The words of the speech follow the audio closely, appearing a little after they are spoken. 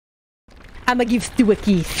I'ma give you a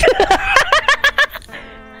Keith.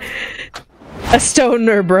 A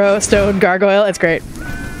stoner, bro. Stone gargoyle. It's great.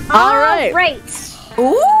 All right.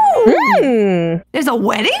 Ooh. There's a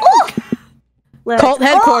wedding? Cult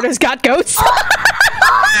headquarters got goats.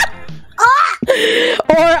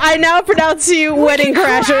 Or I now pronounce you wedding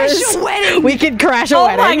crashers. Wedding. We can crash a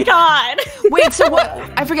wedding. Oh my god. Wait, so what?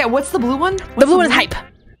 I forget. What's the blue one? The blue one is hype.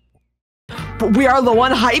 But we are low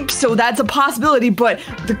on hype, so that's a possibility. But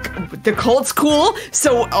the cult's cool,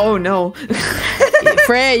 so oh no.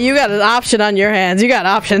 Freya, you got an option on your hands. You got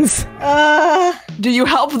options. Do you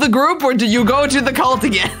help the group or do you go to the cult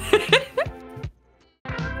again?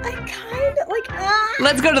 I kind of like.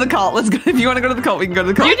 Let's go to the cult. Let's go. If you want to go to the cult, we can go to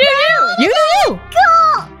the cult. You do you. You do you.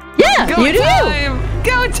 Go! Yeah, Go you do time. you.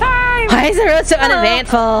 Go time. Why is the road so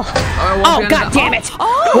uneventful? Oh, god damn it.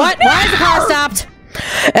 What? Why is the car stopped?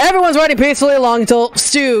 Everyone's riding peacefully along until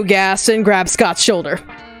Stu gasped and grabbed Scott's shoulder.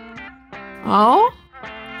 Oh?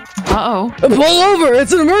 Uh-oh. Pull over!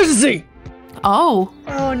 It's an emergency! Oh.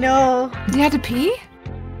 Oh no. You had to pee?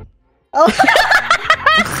 Oh.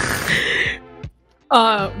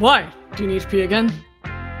 Why? Do you need to pee again?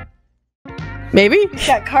 Maybe?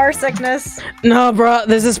 Got car sickness. No, bro.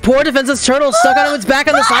 There's this poor defenseless turtle stuck on its back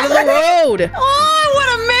on the side of the road! Oh, I want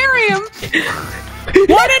to marry him!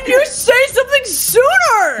 Why didn't you say something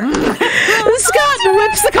sooner? Scott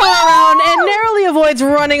whips the car around and narrowly avoids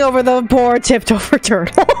running over the poor tipped-over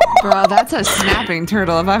turtle. Bro, that's a snapping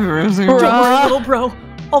turtle if I've ever seen Don't one. worry, little bro.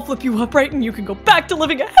 I'll flip you upright and you can go back to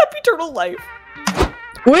living a happy turtle life.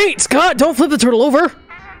 Wait, Scott, don't flip the turtle over!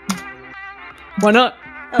 Why not?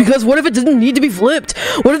 Because what if it didn't need to be flipped?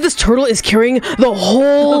 What if this turtle is carrying the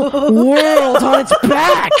whole world on its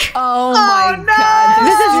back? Oh my god.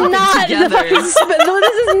 This is not together. this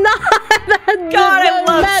is not God, I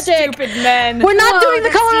love magic. stupid men. We're not Whoa, doing the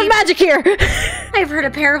that's color of deep. magic here. I've heard a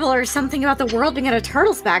parable or something about the world being on a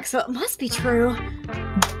turtle's back, so it must be true.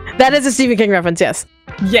 That is a Stephen King reference, yes.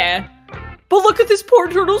 Yeah. But look at this poor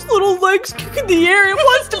turtle's little legs kicking the air. It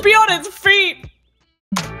wants to be on its feet.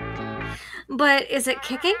 But is it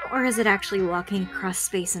kicking, or is it actually walking across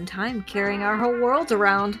space and time, carrying our whole world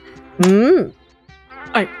around?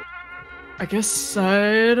 I guess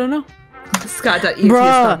I don't know. Scott.exe is Bruh.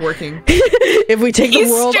 not working. If we take the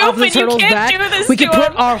He's world off the stupid, you turtle's can't back, do this we can to put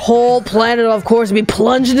him. our whole planet off course and be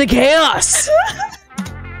plunged into chaos.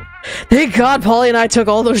 Thank God Polly and I took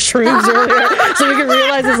all those shrooms earlier so we could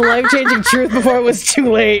realize this life-changing truth before it was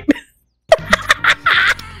too late.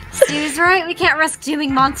 Stu's right, we can't risk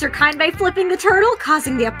dooming monster kind by flipping the turtle.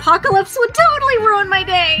 Causing the apocalypse would totally ruin my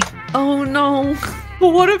day. Oh no. But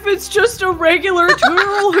what if it's just a regular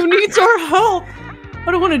turtle who needs our help?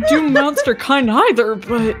 I don't want to doom monster kind either,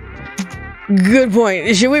 but... Good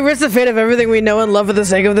point. Should we risk the fate of everything we know and love for the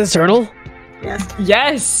sake of this turtle? Yes.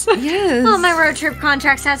 Yes! Yes. Well, my road trip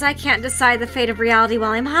contract says I can't decide the fate of reality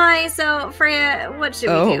while I'm high, so Freya, what should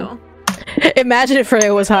we do? Imagine if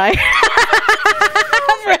Freya was high.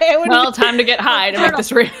 Freya would Well, time to get high to make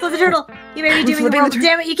this real. Flip the turtle. You may be dooming the flipping world. the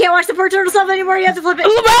Damn it, you can't watch the poor turtle stuff anymore. You have to flip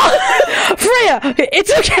it. Freya,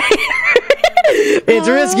 it's okay. It's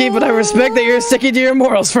risky, but I respect that you're sticking to your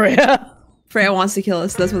morals, Freya. Freya wants to kill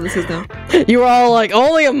us. That's what this is now. You were all like,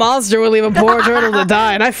 only a monster would leave a poor turtle to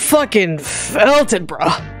die, and I fucking felt it, bro.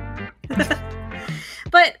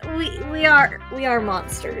 But we are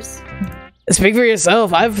monsters. Speak for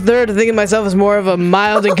yourself. I've started to think of myself as more of a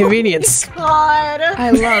mild inconvenience. God. I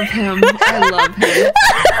love him. I love him.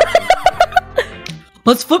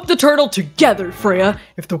 Let's flip the turtle together, Freya.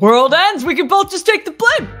 If the world ends, we can both just take the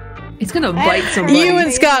blame. He's gonna bite somebody. You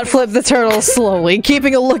and Scott flip the turtle slowly,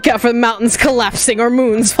 keeping a lookout for the mountains collapsing or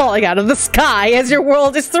moons falling out of the sky as your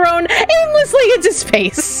world is thrown aimlessly into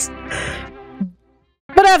space.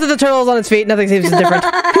 But after the turtle is on its feet, nothing seems different.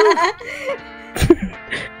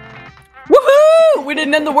 Woohoo! We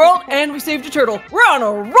didn't end the world, and we saved a turtle. We're on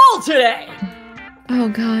a roll today! Oh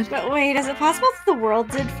god. But wait, is it possible that the world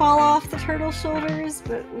did fall off the turtle's shoulders,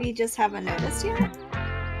 but we just haven't noticed yet?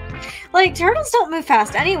 Like, turtles don't move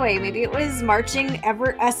fast anyway. Maybe it was marching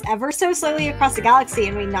ever so slowly across the galaxy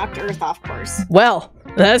and we knocked Earth off course. Well,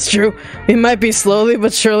 that's true. We might be slowly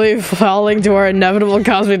but surely falling to our inevitable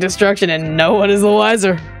cosmic destruction, and no one is the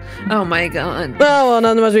wiser. Oh my god. Oh, well,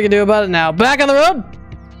 not much we can do about it now. Back on the road?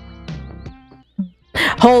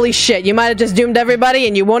 Holy shit, you might have just doomed everybody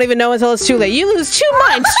and you won't even know until it's too late. You lose 2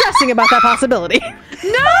 minds stressing about that possibility.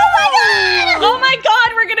 No! Oh my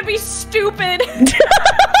god, we're gonna be stupid!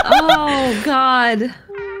 Oh god.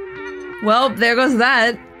 Well, there goes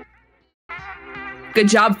that. Good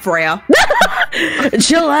job, Freya.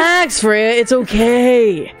 Chillax, Freya. It's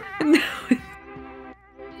okay.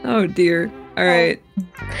 Oh dear. All right.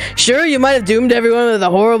 Sure, you might have doomed everyone with a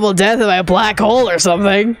horrible death by a black hole or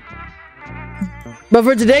something. But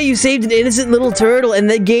for today, you saved an innocent little turtle and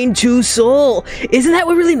then gained 2 soul. Isn't that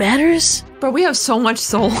what really matters? But we have so much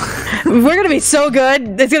soul. We're gonna be so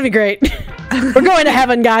good. It's gonna be great. We're going to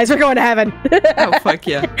heaven, guys. We're going to heaven. Oh, fuck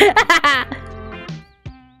yeah.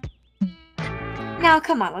 Now,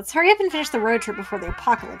 come on, let's hurry up and finish the road trip before the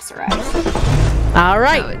apocalypse arrives. All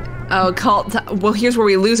right. Oh, cult. Well, here's where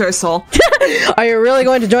we lose our soul. Are you really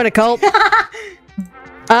going to join a cult?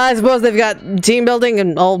 I suppose they've got team building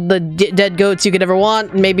and all the dead goats you could ever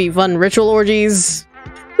want. Maybe fun ritual orgies.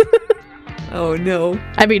 Oh, no.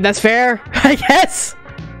 I mean, that's fair, I guess.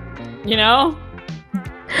 You know?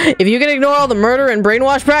 If you can ignore all the murder and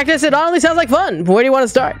brainwash practice, it honestly sounds like fun. Where do you want to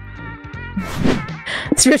start?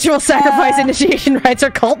 Spiritual sacrifice initiation rites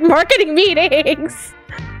or cult marketing meetings.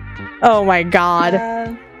 Oh my god.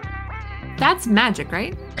 That's magic,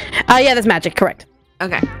 right? Yeah, that's magic, correct.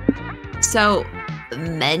 Okay. So,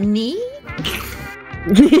 many?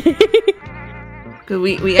 It's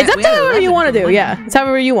up to however you want to do, yeah. It's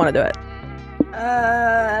however you want to do it.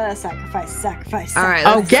 Sacrifice. All right.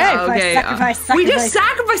 Sacrifice. We just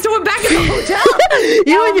sacrificed someone back in the hotel.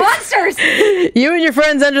 Monsters! You and your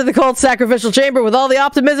friends enter the cult's sacrificial chamber with all the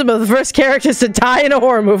optimism of the first characters to die in a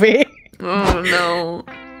horror movie. Oh, no.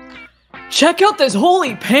 Check out this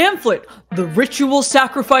holy pamphlet. The ritual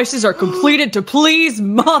sacrifices are completed to please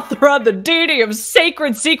Mothra, the deity of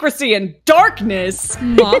sacred secrecy and darkness.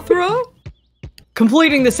 Mothra?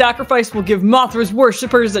 Completing the sacrifice will give Mothra's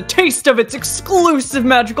worshippers a taste of its exclusive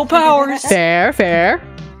magical powers. Fair.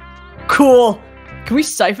 Cool. Can we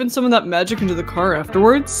siphon some of that magic into the car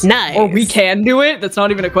afterwards? Nice. Or we can do it. That's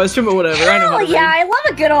not even a question, but whatever. I know how Hell to yeah, read. I love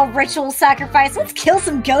a good old ritual sacrifice. Let's kill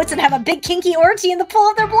some goats and have a big kinky orgy in the pool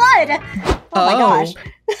of their blood. Oh my gosh.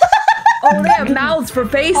 Oh, they have mouths for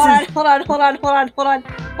faces. Hold on.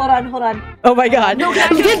 Oh my god. No,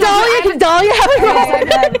 can Dahlia have a Okay,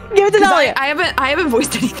 good. Give it to Dahlia. I haven't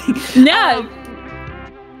voiced anything. Yeah.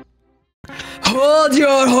 Hold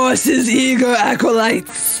your horses, eager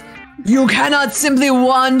acolytes. You cannot simply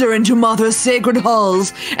wander into Mothra's sacred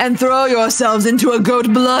halls and throw yourselves into a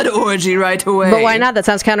goat blood orgy right away. But why not? That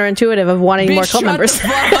sounds counterintuitive of wanting more cult members. The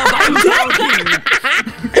fuck up, I'm talking.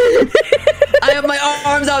 I have my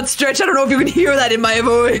arms outstretched. I don't know if you can hear that in my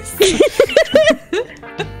voice.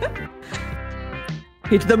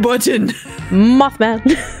 Hit the button. Mothman.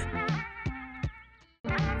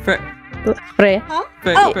 Freya. Huh?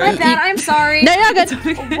 Oh, my bad. I'm sorry. No, you're good.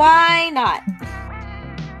 Why not?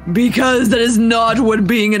 Because that is not what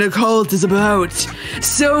being in a cult is about.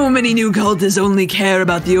 So many new cultists only care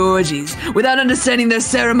about the orgies without understanding their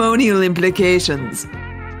ceremonial implications.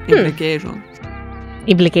 Implication.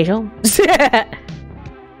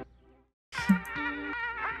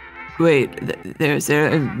 Wait, there's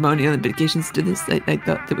ceremonial implications to this? I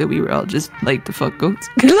thought that we were all just like to fuck goats.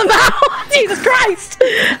 Jesus Christ!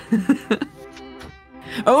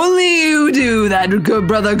 Only you do that, good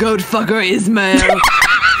brother goat fucker Ismail.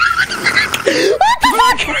 What the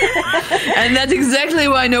fuck? And that's exactly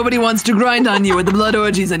why nobody wants to grind on you with the blood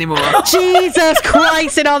orgies anymore. Jesus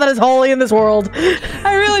Christ and all that is holy in this world.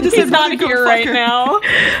 I really just am not here right now.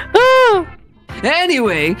 Oh.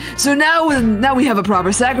 Anyway, so now we have a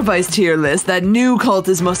proper sacrifice tier list that new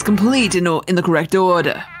cultists must complete in the correct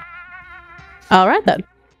order. Alright then.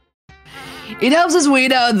 It helps us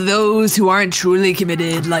weed out those who aren't truly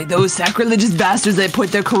committed, like those sacrilegious bastards that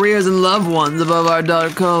put their careers and loved ones above our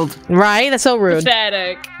dark cult. Right? That's so rude.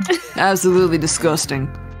 Pathetic. Absolutely disgusting.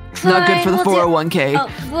 Not good for the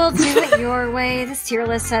 401k. We'll do it your way. This tier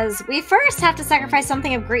list says we first have to sacrifice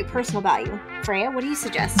something of great personal value. Freya, what do you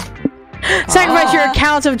suggest? Sacrifice your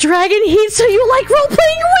accounts of Dragon Heat so you like role-playing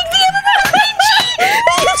with the MMORPG!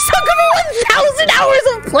 You sunk over 1,000 hours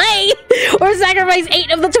of play! Or sacrifice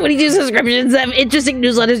 8 of the 22 subscriptions of interesting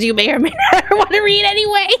newsletters you may or may not want to read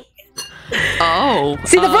anyway. Oh.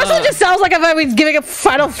 See, the first one just sounds like I was giving up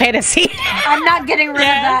Final Fantasy. I'm not getting rid of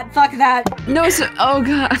that. Fuck that. No, oh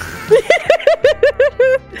god.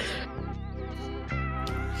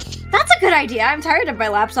 That's a good idea. I'm tired of my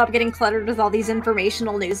laptop getting cluttered with all these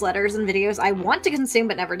informational newsletters and videos I want to consume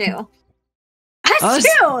but never do. Us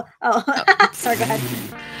too! Oh, sorry, go ahead.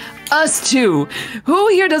 Us too. Who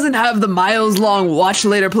here doesn't have the miles-long watch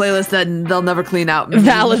later playlist that they'll never clean out?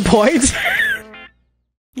 Valid point.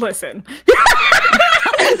 Listen.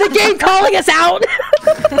 The game calling us out!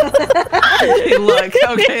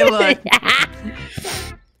 Okay, look.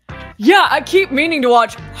 Yeah, I keep meaning to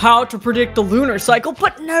watch How to Predict the Lunar Cycle,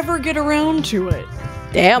 but never get around to it.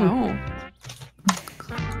 Damn. Oh.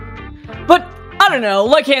 But, I don't know,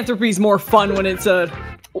 lycanthropy's more fun when it's a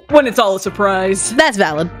When it's all a surprise. That's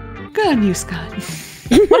valid. Good on you, Scott.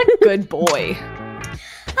 What a good boy.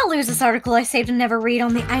 I'll lose this article I saved and never read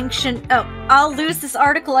on the ancient. Oh, I'll lose this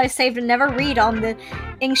article I saved and never read on the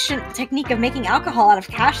ancient technique of making alcohol out of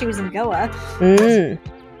cashews in Goa.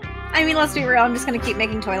 I mean, let's be real. I'm just gonna keep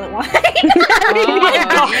making toilet wine.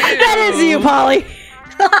 That is you, Polly.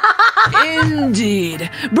 Indeed.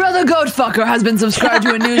 Brother Goatfucker has been subscribed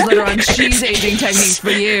to a newsletter on cheese aging techniques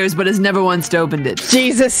for years, but has never once opened it.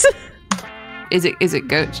 Jesus. Is it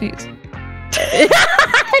goat cheese?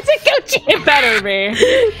 It's a goat cheese. It better be.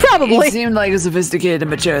 Probably. It seemed like a sophisticated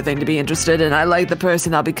and mature thing to be interested in. I like the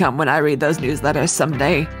person I'll become when I read those newsletters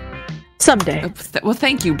someday. Someday. Well,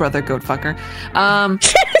 thank you, Brother Goatfucker.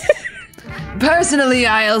 Personally,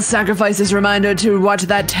 I'll sacrifice this reminder to watch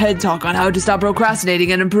that TED Talk on how to stop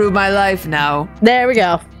procrastinating and improve my life now. There we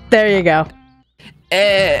go. There you go.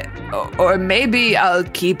 Or maybe I'll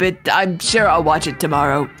keep it. I'm sure I'll watch it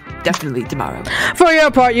tomorrow. Definitely tomorrow. For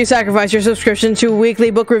your part, you sacrifice your subscription to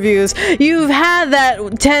weekly book reviews. You've had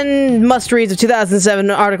that 10 must-reads of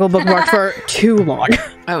 2007 article bookmarked for too long.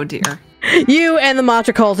 Oh dear. You and the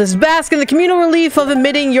mantra cultists bask in the communal relief of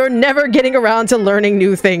admitting you're never getting around to learning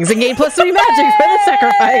new things and gain +3 magic for the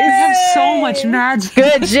sacrifice. So much magic.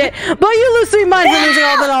 Good shit. But you lose 3 mind for losing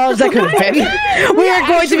all the knowledge that could have been. We are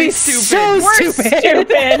going to be so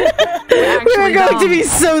stupid. We are going to be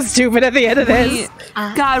so stupid at the end of this.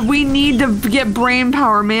 God, we need to get brain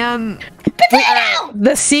power, man.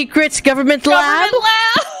 The secret government lab?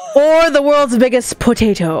 Or the world's biggest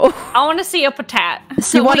potato? I want to see a patat.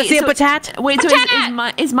 So You want to see a patat? Wait, so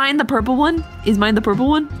is mine the purple one? Is mine the purple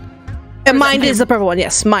one? And mind is the purple one,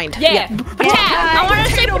 yes. Mind. Yeah. Patat. I want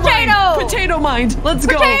to see potato. Potato mind. Let's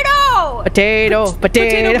go. Potato. Potato,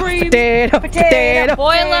 potato, brain. potato.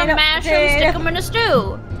 Boil them, mash them, stick them in a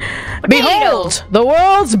stew. Behold, the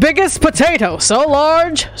world's biggest potato. So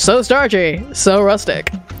large, so starchy, so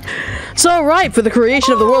rustic. So ripe for the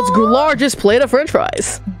creation of the world's largest plate of french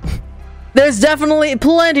fries. There's definitely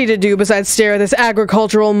plenty to do besides stare at this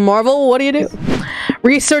agricultural marvel. What do?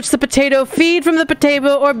 Research the potato, feed from the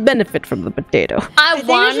potato, or benefit from the potato? I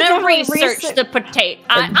want to research the potato.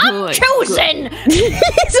 I'm choosing.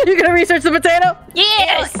 So you're gonna research the potato?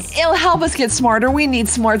 Yes. It'll help us get smarter. We need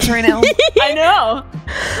smarts right now. I know.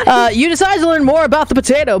 You decide to learn more about the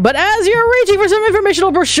potato, but as you're reaching for some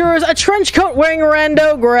informational brochures, a trench coat wearing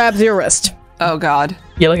rando grabs your wrist. Oh God.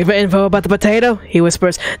 You looking for info about the potato? He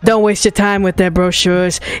whispers. Don't waste your time with their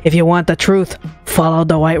brochures. If you want the truth, follow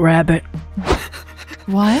the white rabbit.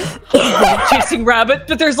 What? Chasing rabbit,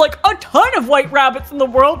 but there's like a ton of white rabbits in the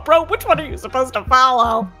world, bro. Which one are you supposed to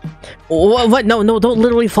follow? What? No, don't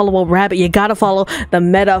literally follow a rabbit. You gotta follow the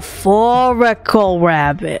metaphorical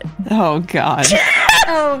rabbit. Oh God.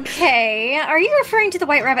 Okay, are you referring to the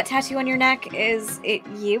white rabbit tattoo on your neck? Is it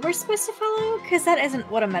you we're supposed to follow? Because that isn't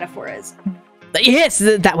what a metaphor is. Yes,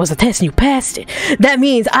 that was a test and you passed it. That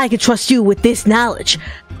means I can trust you with this knowledge.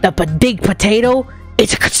 The big potato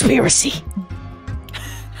is a conspiracy.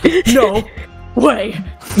 No way.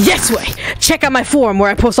 Yes way. Check out my forum where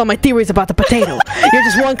I post all my theories about the potato. You're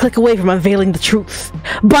just one click away from unveiling the truth.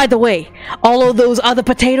 By the way, all of those other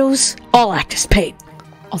potatoes, all actors paid.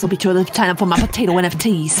 Also be sure to sign up for my potato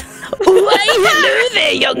NFTs. Why, hello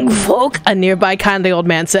there, young folk, a nearby kindly old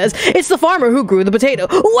man says. It's the farmer who grew the potato.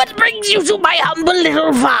 What brings you to my humble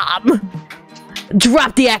little farm?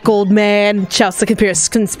 Drop the act, old man, shouts the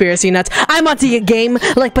conspiracy nuts. I'm onto your game.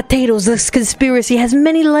 Like potatoes, this conspiracy has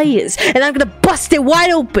many layers, and I'm gonna bust it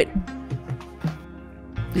wide open.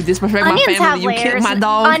 You disrespect my family, you killed my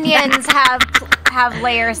dog. Onions have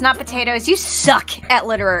layers, not potatoes. You suck at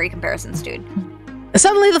literary comparisons, dude.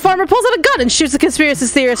 Suddenly, the farmer pulls out a gun and shoots the conspiracy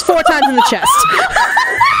theorist 4 times in the chest.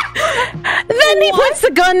 Then he points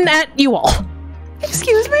the gun at you all.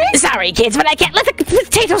 Excuse me? Sorry, kids, but I can't let the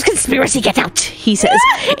potatoes conspiracy get out, he says.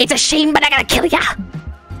 It's a shame, but I gotta kill ya.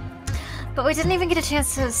 But we didn't even get a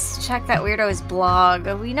chance to check that weirdo's blog.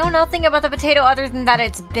 We know nothing about the potato other than that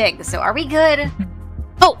it's big, so are we good?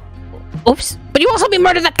 Oh, oops. But you also me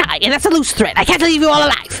murdered that guy, and that's a loose threat. I can't leave you all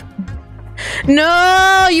alive.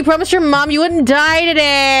 No, you promised your mom you wouldn't die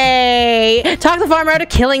today. Talk the farmer out of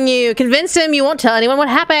killing you. Convince him you won't tell anyone what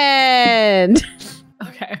happened.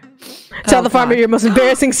 Okay. Tell the farmer your most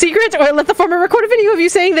embarrassing secret, or let the farmer record a video of you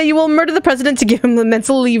saying that you will murder the president to give him the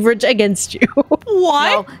mental leverage against you.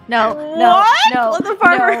 What? No. Let the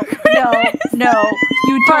farmer No.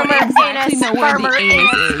 You don't Farmer exactly anus, know where farmer the anus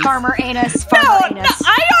anus, is. farmer anus, No, farmer no, anus.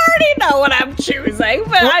 I already know what I'm choosing,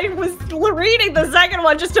 but I was reading the second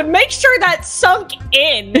one just to make sure that sunk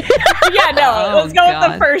in. Yeah, no, let's go with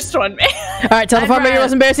the first one, man. All right, tell the farmer your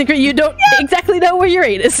most embarrassing secret. You don't exactly know where your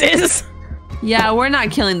anus is. Yeah, we're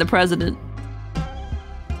not killing the president.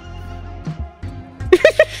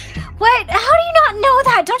 What? How do you not know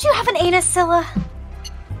that? Don't you have an anus, Scylla?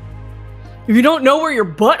 If you don't know where your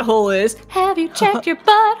butthole is, have you checked your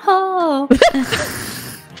butthole?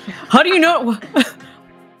 How do you know?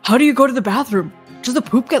 How do you go to the bathroom? Does the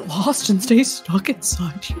poop get lost and stay stuck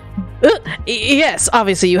inside you? Yes,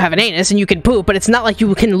 obviously you have an anus and you can poop, but it's not like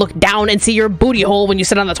you can look down and see your booty hole when you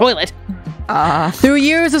sit on the toilet. Through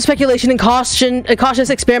years of speculation and cautious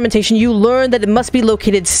experimentation, you learn that it must be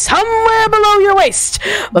located somewhere below your waist.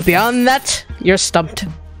 But beyond that, you're stumped.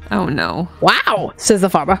 Oh no. Wow, says the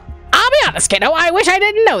farmer. I'll be honest, kiddo, I wish I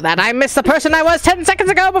didn't know that. I missed the person I was 10 seconds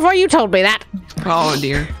ago before you told me that. Oh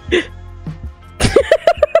dear.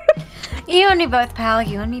 You and me both, pal.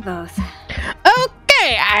 You and me both.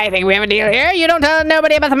 Okay, I think we have a deal here. You don't tell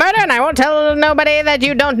nobody about the murder, and I won't tell nobody that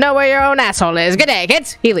you don't know where your own asshole is. Good day,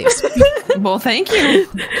 kids. He leaves. Well, thank you.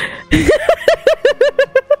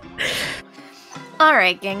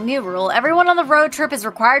 Alright, gang, new rule. Everyone on the road trip is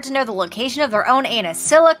required to know the location of their own anus.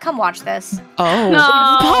 Scylla, come watch this. Oh. No.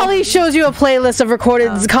 Polly shows you a playlist of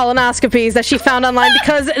recorded colonoscopies that she found online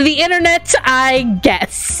because the internet, I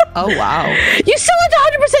guess. Oh, wow. You still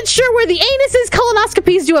aren't 100% sure where the anus is.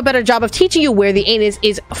 Colonoscopies do a better job of teaching you where the anus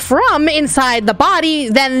is from inside the body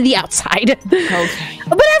than the outside. Okay.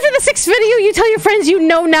 But after the 6th video, you tell your friends you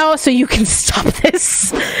know now so you can stop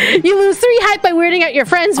this. You lose 3 hype by weirding out your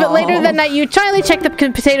friends, but later that night you finally check the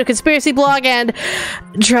Potato Conspiracy blog, and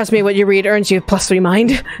trust me, what you read earns you +3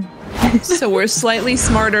 mind. So we're slightly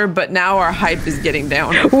smarter, but now our hype is getting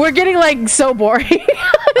down. We're getting, like, so boring.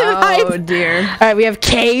 Oh, dear. Alright, we have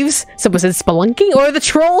caves. Someone said spelunking, or the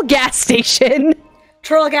troll gas station.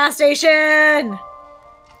 Troll gas station!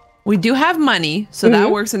 We do have money, so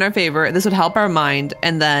that works in our favor. This would help our mind,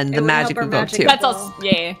 and then the magic would go too. That's us.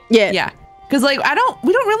 Yeah. Yeah. Because, like,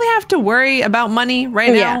 we don't really have to worry about money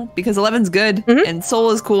right now, because 11's good, and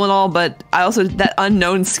Soul is cool and all, but that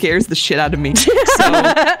unknown scares the shit out of me. So,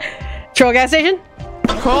 Troll gas station?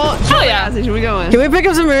 troll gas station, we going? Can we pick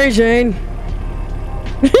up some Mary Jane?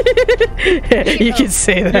 You can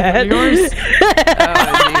say that. Yours?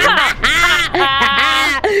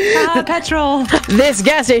 Petrol. This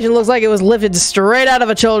gas station looks like it was lifted straight out of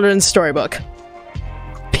a children's storybook.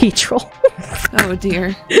 Petrol. Oh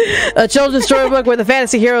dear. A children's storybook where the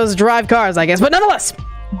fantasy heroes drive cars, I guess, but nonetheless.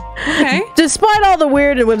 Okay. Despite all the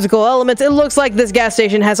weird and whimsical elements, it looks like this gas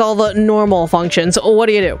station has all the normal functions. What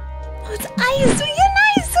do you do? Oh, it's ice. So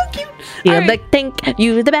nice. So cute. Feel All right. the tank,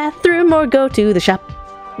 use the bathroom, or go to the shop.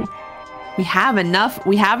 We have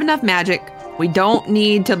enough magic. We don't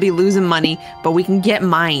need to be losing money, but we can get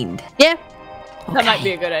mined. Yeah. That might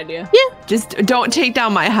be a good idea. Just don't take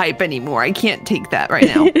down my hype anymore. I can't take that right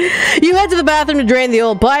now. You head to the bathroom to drain the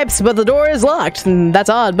old pipes, but the door is locked. That's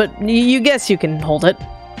odd, but you guess you can hold it.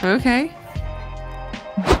 Okay.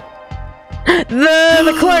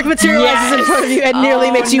 The clerk materializes in front of you and nearly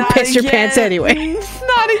makes you piss your pants anyway.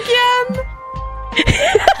 Not again.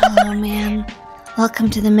 Hello, ma'am. Welcome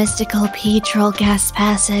to the mystical Petrol gas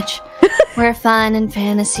passage, where fun and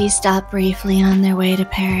fantasy stop briefly on their way to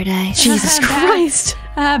paradise. Jesus Christ.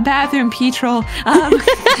 Bathroom petrol.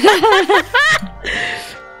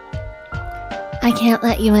 I can't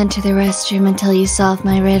let you enter the restroom until you solve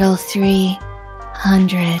my riddle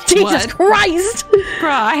 300. Jesus What? Christ.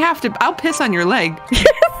 Bruh, I'll piss on your leg.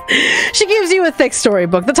 She gives you a thick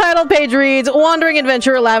storybook. The title page reads, Wandering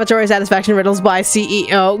Adventure Lavatory Satisfaction Riddles by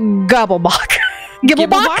CEO Gobblebach.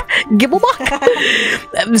 Gibblebach?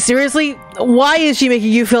 Seriously? Why is she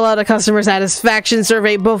making you fill out a customer satisfaction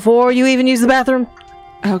survey before you even use the bathroom?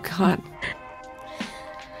 Oh god.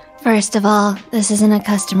 First of all, this isn't a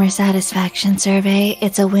customer satisfaction survey.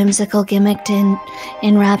 It's a whimsical gimmick to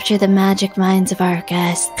enrapture the magic minds of our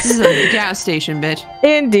guests. This is a gas station, bitch.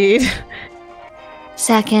 Indeed.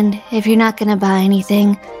 Second, if you're not gonna buy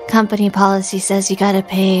anything, company policy says you gotta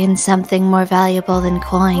pay in something more valuable than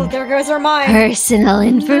coin. There goes our mind. Personal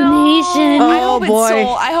information. Oh, boy.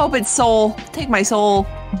 I hope it's soul. Take my soul.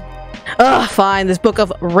 Ugh, fine. This book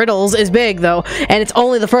of riddles is big, though, and it's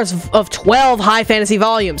only the first of 12 high fantasy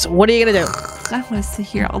volumes. What are you gonna do? I want to sit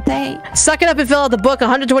here all day. Suck it up and fill out the book,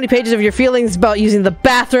 120 pages of your feelings about using the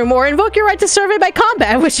bathroom, or invoke your right to survey by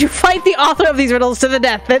combat, in which you fight the author of these riddles to the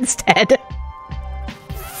death instead.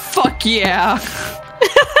 Fuck yeah.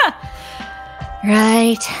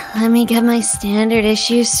 Right, let me get my standard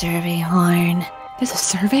issue survey horn. There's a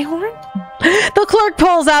survey horn? The clerk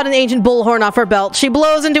pulls out an ancient bullhorn off her belt. She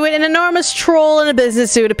blows into it, an enormous troll in a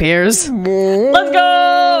business suit appears. Let's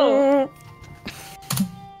go!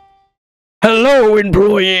 Hello,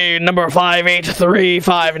 employee number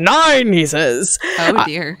 58359, he says. Oh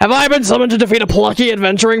dear. Have I been summoned to defeat a plucky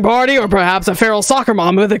adventuring party, or perhaps a feral soccer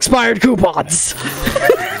mom with expired coupons?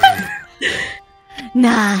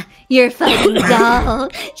 Nah, you're fighting Doll.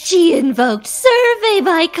 She invoked Survey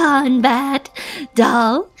by Combat.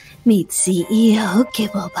 Doll, meet CEO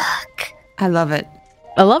Gibblebuck. I love it.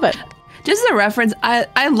 I love it. Just as a reference,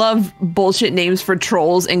 I love bullshit names for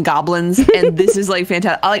trolls and goblins, and this is like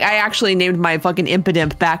fantastic. Like, I actually named my fucking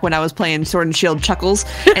Impidimp back when I was playing Sword and Shield Chuckles,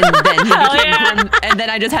 and then he became Grim, and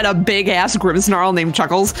then I just had a big ass Grimmsnarl named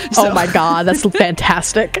Chuckles. So Oh my god, that's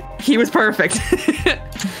fantastic. he was perfect.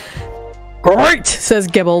 Great, says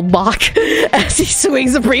Gibblebach as he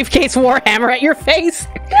swings a briefcase warhammer at your face.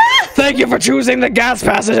 Thank you for choosing the gas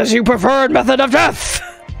passage as your preferred method of death.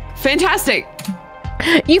 Fantastic.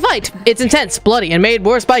 You fight. It's intense, bloody, and made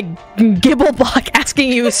worse by Gibblebach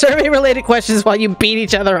asking you survey-related questions while you beat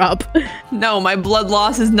each other up. No, my blood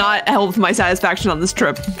loss has not helped my satisfaction on this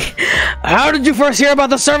trip. How did you first hear about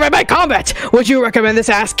the survey by combat? Would you recommend this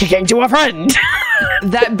ass kicking to a friend?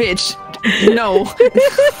 That bitch. No.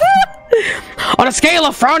 On a scale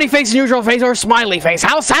of frowny face, neutral face, or smiley face,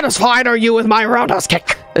 how satisfied are you with my roundhouse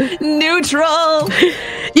kick? Neutral.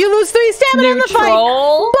 You lose 3 stamina in the fight,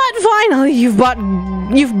 Neutral. but finally you've brought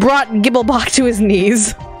Gibblebach to his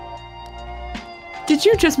knees. Did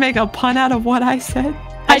you just make a pun out of what I said?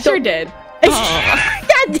 I sure did.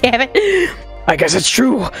 God damn it! I guess it's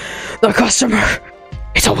true. The customer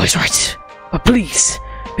is always right. But please,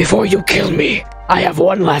 before you kill me, I have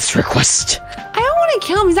one last request. I don't want to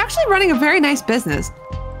kill him. He's actually running a very nice business.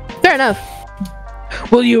 Fair enough.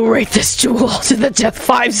 Will you rate this duel to the death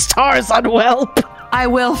 5 stars on Welp? I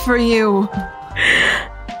will for you.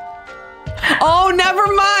 Oh, never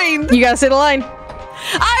mind. You gotta say the line.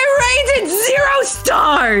 I rated 0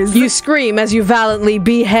 stars. You scream as you valiantly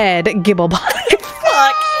behead Gibblebach.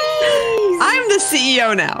 Fuck. I'm the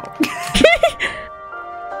CEO now.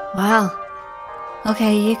 Wow.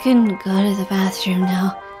 Okay, you can go to the bathroom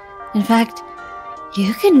now. In fact,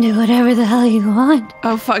 you can do whatever the hell you want.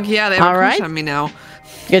 Oh, fuck yeah. They have All a crush right. on me now.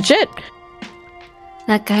 Good shit.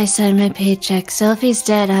 That guy signed my paycheck, so if he's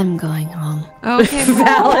dead, I'm going home. Okay.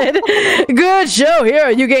 Valid. Good show here.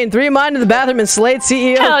 You gain 3 mind in the bathroom and Slate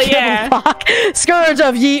CEO Hell yeah. Gibblebach, scourge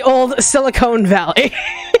of ye old Silicon Valley.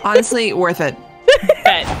 Honestly, worth it.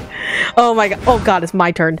 Bet. Oh my god. Oh god, it's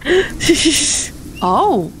my turn.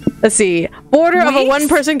 Oh. Let's see. Border of a Wigs?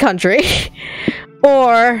 one-person country.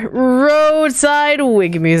 Or roadside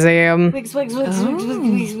wig museum. Wigs, wigs, wigs, wigs, wigs,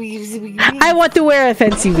 wigs, wigs, wigs. I want to wear a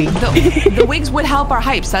fancy wig. The wigs would help our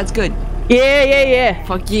hypes. That's good. Yeah.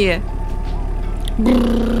 Fuck yeah.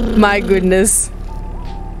 My goodness.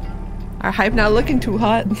 Our hype not looking too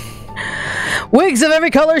hot. Wigs of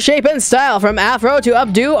every color, shape, and style, from afro to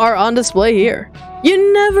updo, are on display here.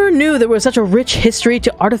 You never knew there was such a rich history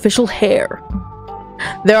to artificial hair.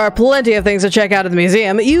 There are plenty of things to check out at the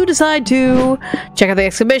museum. You decide to check out the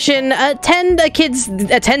exhibition, attend the kids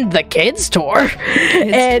tour,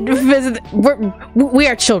 and visit. We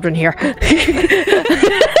are children here.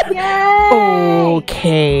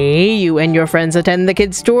 Okay, you and your friends attend the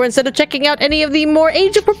kids tour instead of checking out any of the more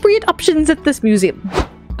age-appropriate options at this museum.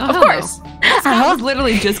 Of course. I was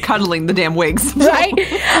literally just cuddling the damn wigs. Right?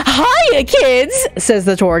 Hiya, kids, says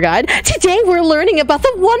the tour guide. Today we're learning about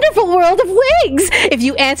the wonderful world of wigs. If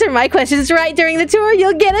you answer my questions right during the tour,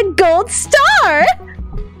 you'll get a gold star.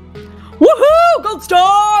 Woohoo! Gold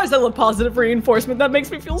stars! I love positive reinforcement. That makes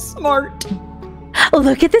me feel smart.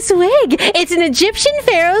 Look at this wig. It's an Egyptian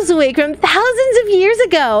pharaoh's wig from thousands of years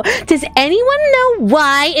ago. Does anyone know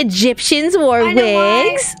why Egyptians wore I know why.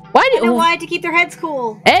 wigs? I know why, to keep their heads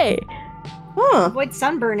cool. Hey. Huh. Avoid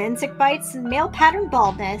sunburn, insect bites, and male pattern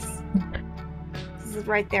baldness. This is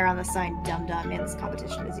right there on the sign, dum-dum. Man, this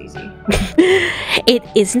competition is easy. It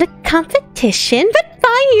isn't a competition, but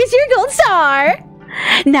fine, here's your gold star.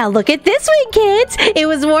 Now look at this wig, kids. It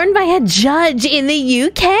was worn by a judge in the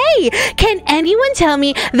UK. Can anyone tell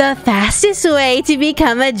me the fastest way to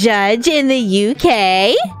become a judge in the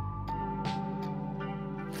UK?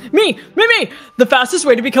 Me! The fastest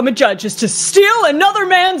way to become a judge is to steal another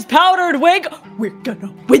man's powdered wig. We're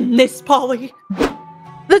gonna win this, Polly.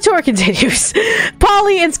 The tour continues.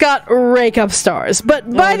 Polly and Scott rake up stars, but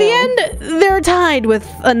by the end, they're tied with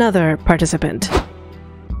another participant.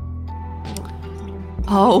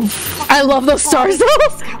 Oh, I love those stars,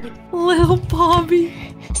 though. little Bobby.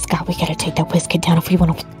 Scott, we gotta take that whiskey down if we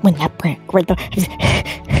want to win that brand.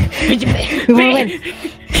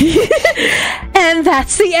 And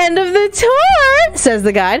that's the end of the tour, says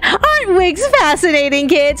the guide. Aren't wigs fascinating,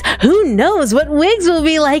 kids? Who knows what wigs will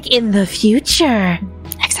be like in the future?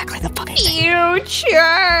 Exactly. the fuck I say?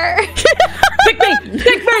 Future. Pick me!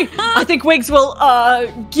 Pick me! I think wigs will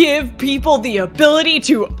give people the ability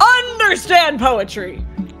to understand poetry.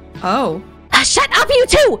 Oh. Shut up, you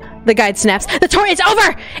two! The guide snaps. The tour is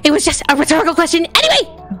over! It was just a rhetorical question anyway!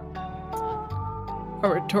 A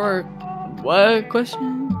rhetoric what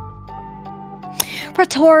question?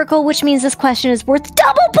 Rhetorical, which means this question is worth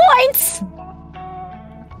double points.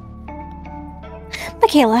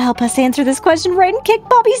 Michaela, help us answer this question right and kick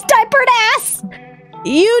Bobby's diapered ass.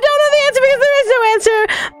 You don't know the answer because there is no answer,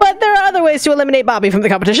 but there are other ways to eliminate Bobby from the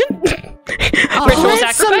competition. Ritual Put some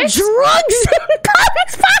sacrifice? drugs in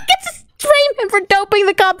Bobby's pockets! Frame him for doping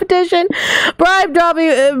the competition. Bribe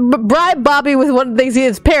Bobby with one of the things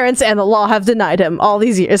his parents and the law have denied him all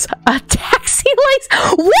these years. A taxi license?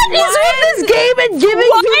 What is with this game and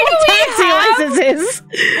giving people taxi licenses?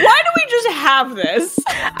 Why do we just have this?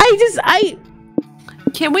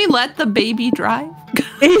 Can we let the baby drive?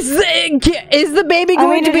 Is the baby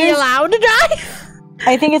going to be allowed to drive?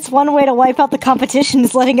 I think it's one way to wipe out the competition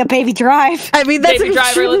is letting a baby drive. I mean, that's Baby a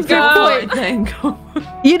driver, truly let's good go.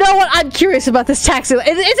 point. You know what? I'm curious about this taxi.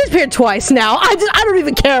 It's disappeared twice now. I don't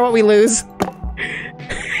even care what we lose.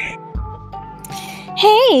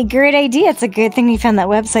 Hey, great idea. It's a good thing we found that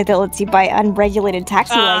website that lets you buy unregulated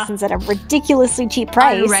taxi license at a ridiculously cheap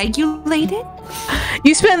price. Unregulated?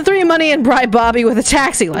 You spend 3 money and bribe Bobby with a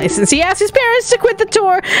taxi license. He asks his parents to quit the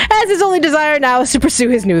tour, as his only desire now is to pursue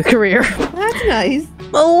his new career. That's nice.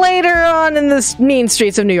 Later on in the mean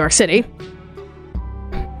streets of New York City.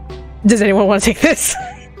 Does anyone want to take this?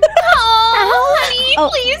 Oh, honey,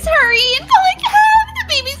 please hurry. It's all I can. The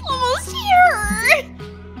baby's almost here.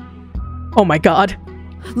 Oh my god.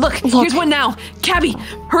 Look, here's one now. Cabby,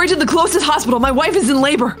 hurry to the closest hospital. My wife is in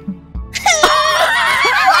labor.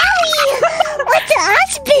 What's the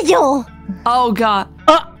hospital? Oh god.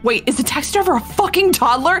 Wait, is the taxi driver a fucking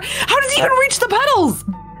toddler? How does he even reach the pedals?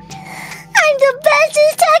 I'm the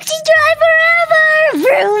bestest taxi driver ever!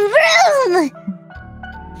 Vroom, vroom!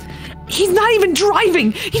 He's not even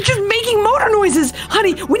driving. He's just making motor noises.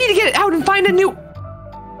 Honey, we need to get out and find a new...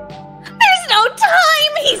 There's no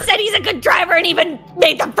time. He said he's a good driver and even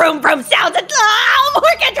made the vroom vroom sounds and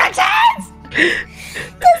more contractions.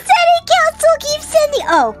 The city council keeps sending...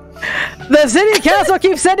 The city council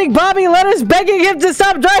keeps sending Bobby letters begging him to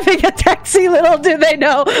stop driving a taxi. Little do they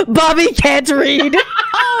know, Bobby can't read.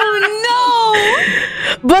 Oh no!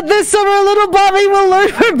 But this summer, little Bobby will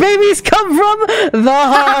learn where babies come from the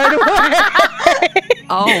hard way.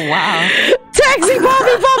 Oh wow. Taxi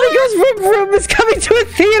Bobby Goes Vroom Vroom is coming to a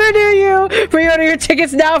theater near you. Pre-order your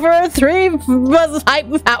tickets now for a 3-bus hype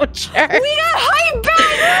voucher. We got hype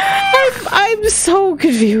back! I'm so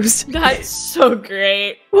confused. That's so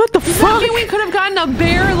great. What the fuck? Maybe we could have gotten a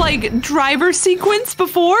bear driver sequence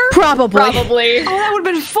before? Probably. Probably. Oh, that would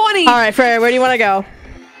have been funny. All right, Freya, where do you want to go?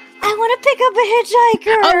 I want to pick up a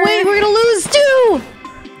hitchhiker! Oh wait, we're gonna lose too.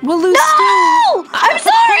 We'll lose No! I'm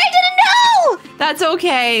sorry, I didn't know! That's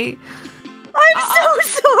okay. I'm so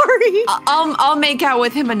sorry! I'll make out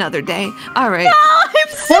with him another day. All right. No, I'm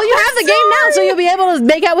so Well, you have the game now, so you'll be able to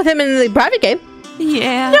make out with him in the private game.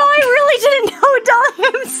 Yeah. No, I really didn't know, Dolly.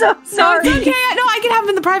 I'm so No, sorry. it's okay. No, I can have him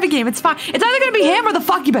in the private game. It's fine. It's either gonna be him or the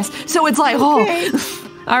Fuckubus. So it's like, Okay. oh.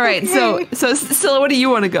 All right. So Scylla, what do you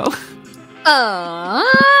want to go?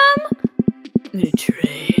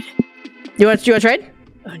 Trade. You want to trade?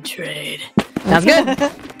 Trade. Sounds good.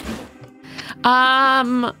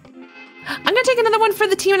 I'm gonna take another one for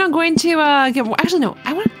the team, and I'm going to actually no.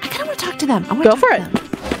 I kind of want to talk to them. I want Go for it.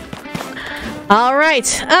 All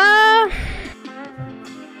right. I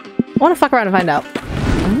want to fuck around and find out.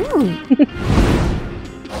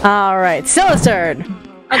 All right. Scylla's turn.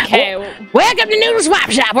 Okay. Welcome to Noodle Swap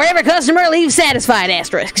Shop, where every customer leaves satisfied.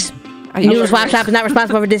 Asterisks. Noodle Swap Shop is not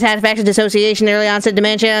responsible for dissatisfaction, dissociation, early onset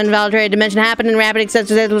dementia, involuntary dementia happening, rapid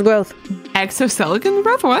excessive growth. Exoskeleton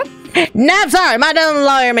breath? What? No, I'm sorry. My dumb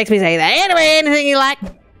lawyer makes me say that. Anyway, anything you like.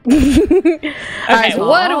 Okay,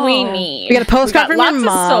 what do we need? We got a postcard from your lots mom,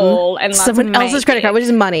 of soul and lots someone of else's credit card, which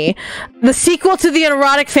is money, the sequel to the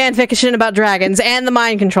erotic fan fiction about dragons, and the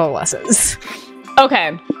mind control lessons.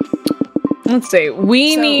 Okay. Let's see.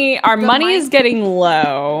 We need our money is getting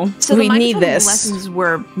low. So We the need mind this. lessons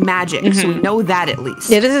were magic, so we know that at least.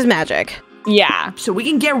 Yeah, this is magic. Yeah. So we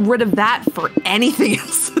can get rid of that for anything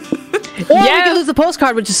else. Or we can lose the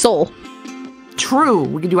postcard, which is soul. True,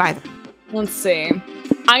 we can do either. Let's see.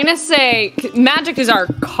 I'm gonna say magic is our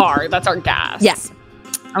card. That's our gas. Yes.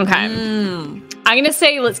 Okay. I'm gonna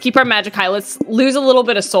say let's keep our magic high. Let's lose a little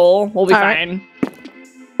bit of soul. We'll be All right. fine.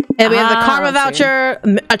 And we have the karma let's see.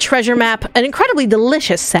 voucher, a treasure map, an incredibly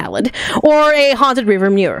delicious salad, or a haunted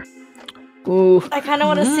river mirror. Ooh. I kind of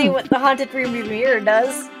want to see what the haunted room mirror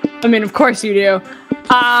does. I mean, of course you do.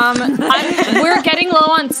 We're getting low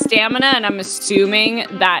on stamina, and I'm assuming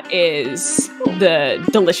that is the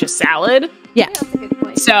delicious salad. Yeah. That's a good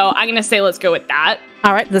point. So I'm gonna say let's go with that.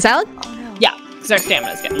 All right, the salad? Oh, no. Yeah, because our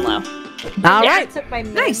stamina's getting low. All Yeah. right. I took my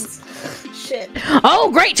Nice. Shit.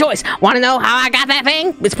 Oh, great choice. Want to know how I got that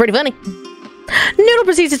thing? It's pretty funny. Noodle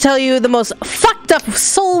proceeds to tell you the most fucked up,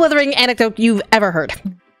 soul-withering anecdote you've ever heard.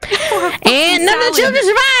 And none of the children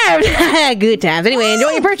survived. Good times. Anyway,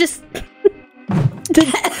 enjoy your purchase.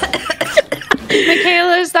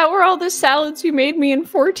 Michaela, is that where all the salads you made me in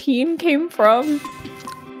 14 came from?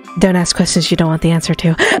 Don't ask questions you don't want the answer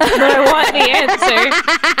to. But I want the answer.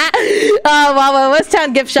 Well, West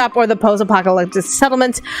Town Gift Shop or the Post-Apocalyptic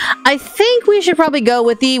Settlement. I think we should probably go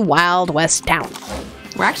with the Wild West Town.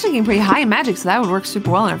 We're actually getting pretty high in magic, so that would work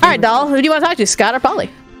super well in our All right, favor. doll. Who do you want to talk to, Scott or Polly?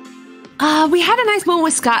 We had a nice moment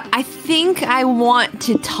with Scott. I think I want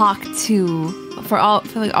to talk to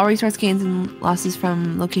all resource gains and losses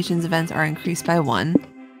from locations events are increased by 1.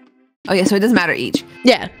 Oh yeah, so it doesn't matter each.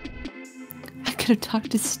 Yeah. I could have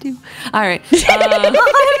talked to Stu. All right. It's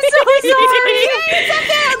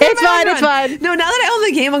fine. It's fine. No, now that I own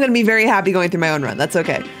the game, I'm gonna be very happy going through my own run. That's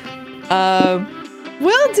okay.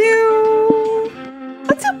 Let's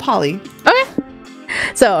do Polly. Okay.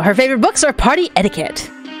 So, her favorite books are party etiquette.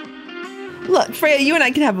 Look, Freya, you and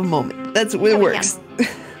I can have a moment. That's it works.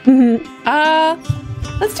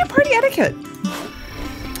 Let's do party etiquette.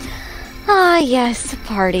 Ah, yes,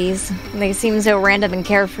 parties. They seem so random and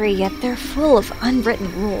carefree, yet they're full of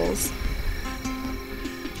unwritten rules.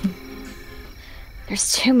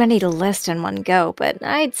 There's too many to list in one go, but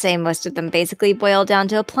I'd say most of them basically boil down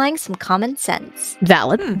to applying some common sense.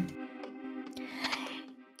 Valid. And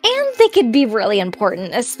they could be really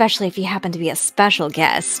important, especially if you happen to be a special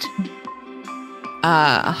guest.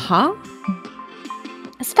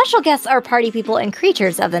 Special guests are party people and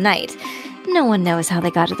creatures of the night. No one knows how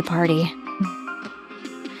they got to the party.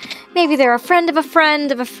 Maybe they're a friend of a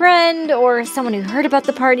friend of a friend, or someone who heard about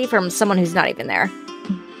the party from someone who's not even there.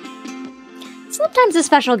 Sometimes a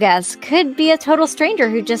special guest could be a total stranger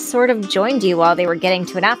who just sort of joined you while they were getting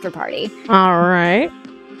to an after party. All right.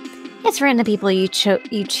 It's random people you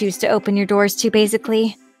choose to open your doors to,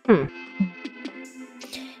 basically.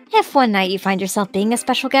 If one night you find yourself being a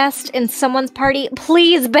special guest in someone's party,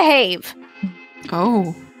 please behave!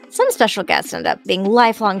 Oh. Some special guests end up being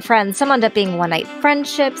lifelong friends, some end up being one-night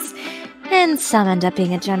friendships, and some end up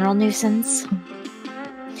being a general nuisance.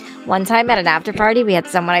 One time at an after-party, we had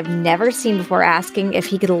someone I've never seen before asking if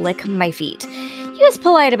he could lick my feet. He was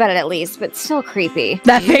polite about it at least, but still creepy.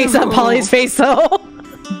 That face on Polly's face, though.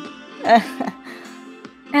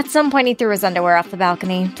 At some point, he threw his underwear off the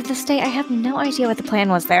balcony. To this day, I have no idea what the plan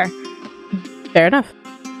was there. Fair enough.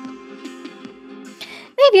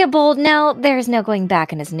 Maybe a bold no, there's no going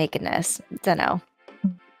back in his nakedness. Dunno.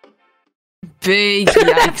 Big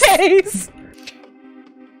yes. Face.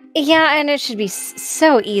 Yeah, and it should be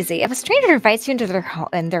so easy. If a stranger invites you into their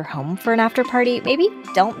home for an after party, maybe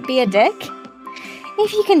don't be a dick.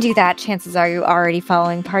 If you can do that, chances are you're already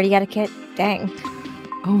following party etiquette. Dang.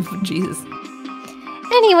 Oh, Jesus.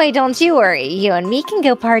 Anyway, don't you worry. You and me can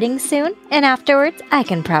go partying soon, and afterwards, I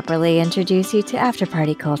can properly introduce you to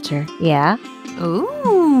after-party culture. Yeah?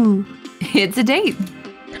 Ooh. It's a date.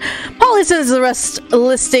 Polly sends the rest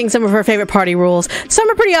listing some of her favorite party rules. Some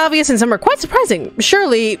are pretty obvious and some are quite surprising.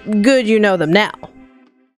 Surely, good you know them now.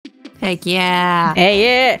 Heck yeah. Hey,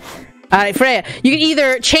 yeah. Alright, Freya, you can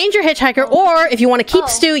either change your hitchhiker or if you want to keep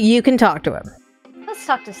Stu, you can talk to him. Let's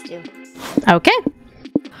talk to Stu. Okay.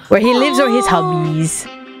 Where he lives or his hobbies.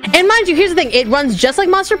 And mind you, here's the thing. It runs just like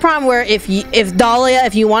Monster Prom, where if Dahlia,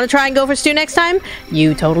 if you want to try and go for Stu next time,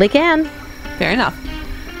 you totally can. Fair enough.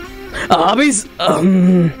 Hobbies?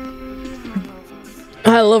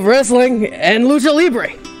 I love wrestling and lucha libre.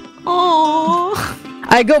 Oh.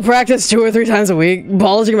 I go practice 2 or 3 times a week,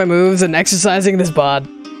 polishing my moves and exercising this bod.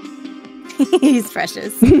 He's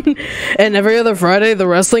precious. And every other Friday, the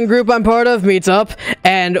wrestling group I'm part of meets up,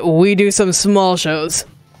 and we do some small shows.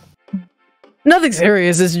 Nothing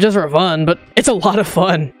serious, it's just for fun, but it's a lot of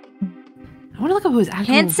fun. I want to look up who's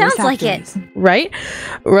actually. It sounds like it. Right?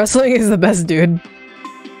 Wrestling is the best, dude.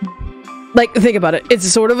 Like, think about it. It's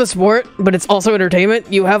sort of a sport, but it's also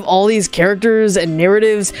entertainment. You have all these characters and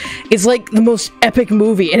narratives. It's like the most epic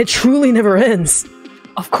movie, and it truly never ends.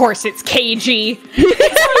 Of course, it's KG. KG?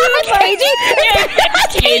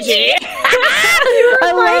 It's KG.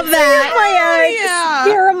 I love that. My ex. Yeah.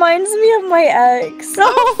 He reminds me of my ex.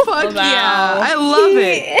 Oh, fuck Wow. yeah. I love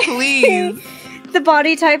it. Please. The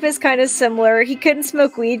body type is kind of similar. He couldn't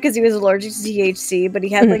smoke weed because he was allergic to THC, but he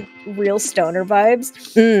had like real stoner vibes.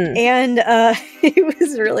 And he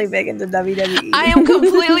was really big into WWE. I am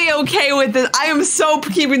completely okay with this. I am so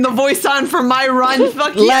keeping the voice on for my run.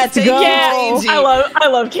 Fuck Let's yes, go. Yeah, I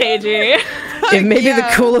love KG. It may be the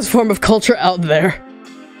coolest form of culture out there.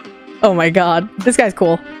 Oh my god, this guy's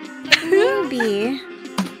cool. Maybe.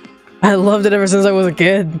 I loved it ever since I was a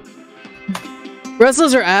kid.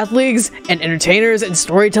 Wrestlers are athletes and entertainers and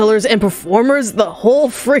storytellers and performers, the whole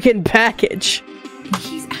freaking package.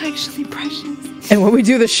 He's actually precious. And when we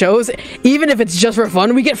do the shows, even if it's just for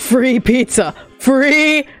fun, we get free pizza.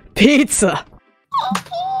 Free pizza.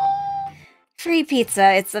 Free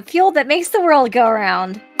pizza. It's the fuel that makes the world go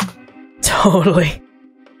around. Totally.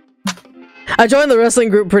 I joined the wrestling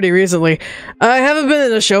group pretty recently. I haven't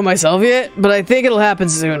been in a show myself yet, but I think it'll happen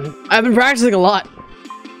soon. I've been practicing a lot.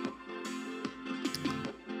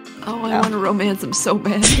 Oh, I want to romance him so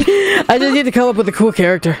bad. I just need to come up with a cool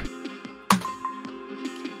character.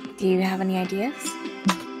 Do you have any ideas?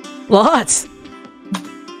 Lots.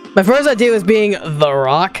 My first idea was being The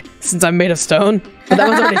Rock, since I'm made of stone, but that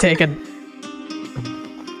one's already taken.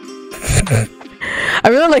 I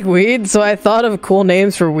really like weed, so I thought of cool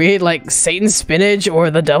names for weed like Satan's Spinach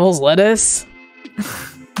or the Devil's Lettuce.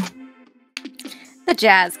 The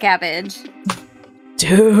Jazz Cabbage.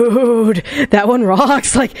 Dude, that one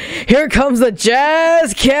rocks. Like, here comes the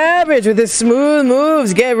Jazz Cabbage with his smooth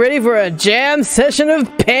moves. Get ready for a jam session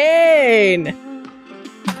of pain.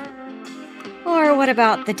 Or what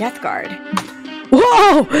about the Death Guard?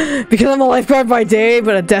 Whoa! Because I'm a lifeguard by day,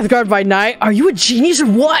 but a death guard by night? Are you a genius or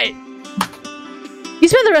what? You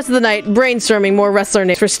spend the rest of the night brainstorming more wrestler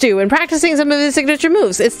names for Stu and practicing some of his signature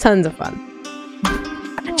moves. It's tons of fun.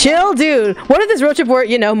 Chill, dude. What if this road trip were,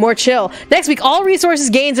 you know, more chill? Next week, all resources,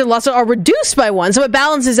 gains, and losses are reduced by one, so it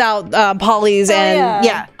balances out polys and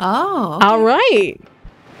yeah. Oh. Okay. All right.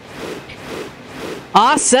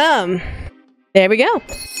 Awesome. There we go.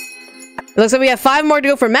 It looks like we have 5 more to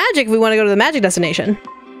go for magic if we want to go to the magic destination.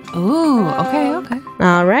 Ooh, okay.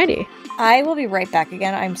 Alrighty. I will be right back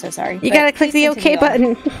again. I'm so sorry. You gotta click the OK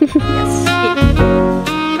button. Yes.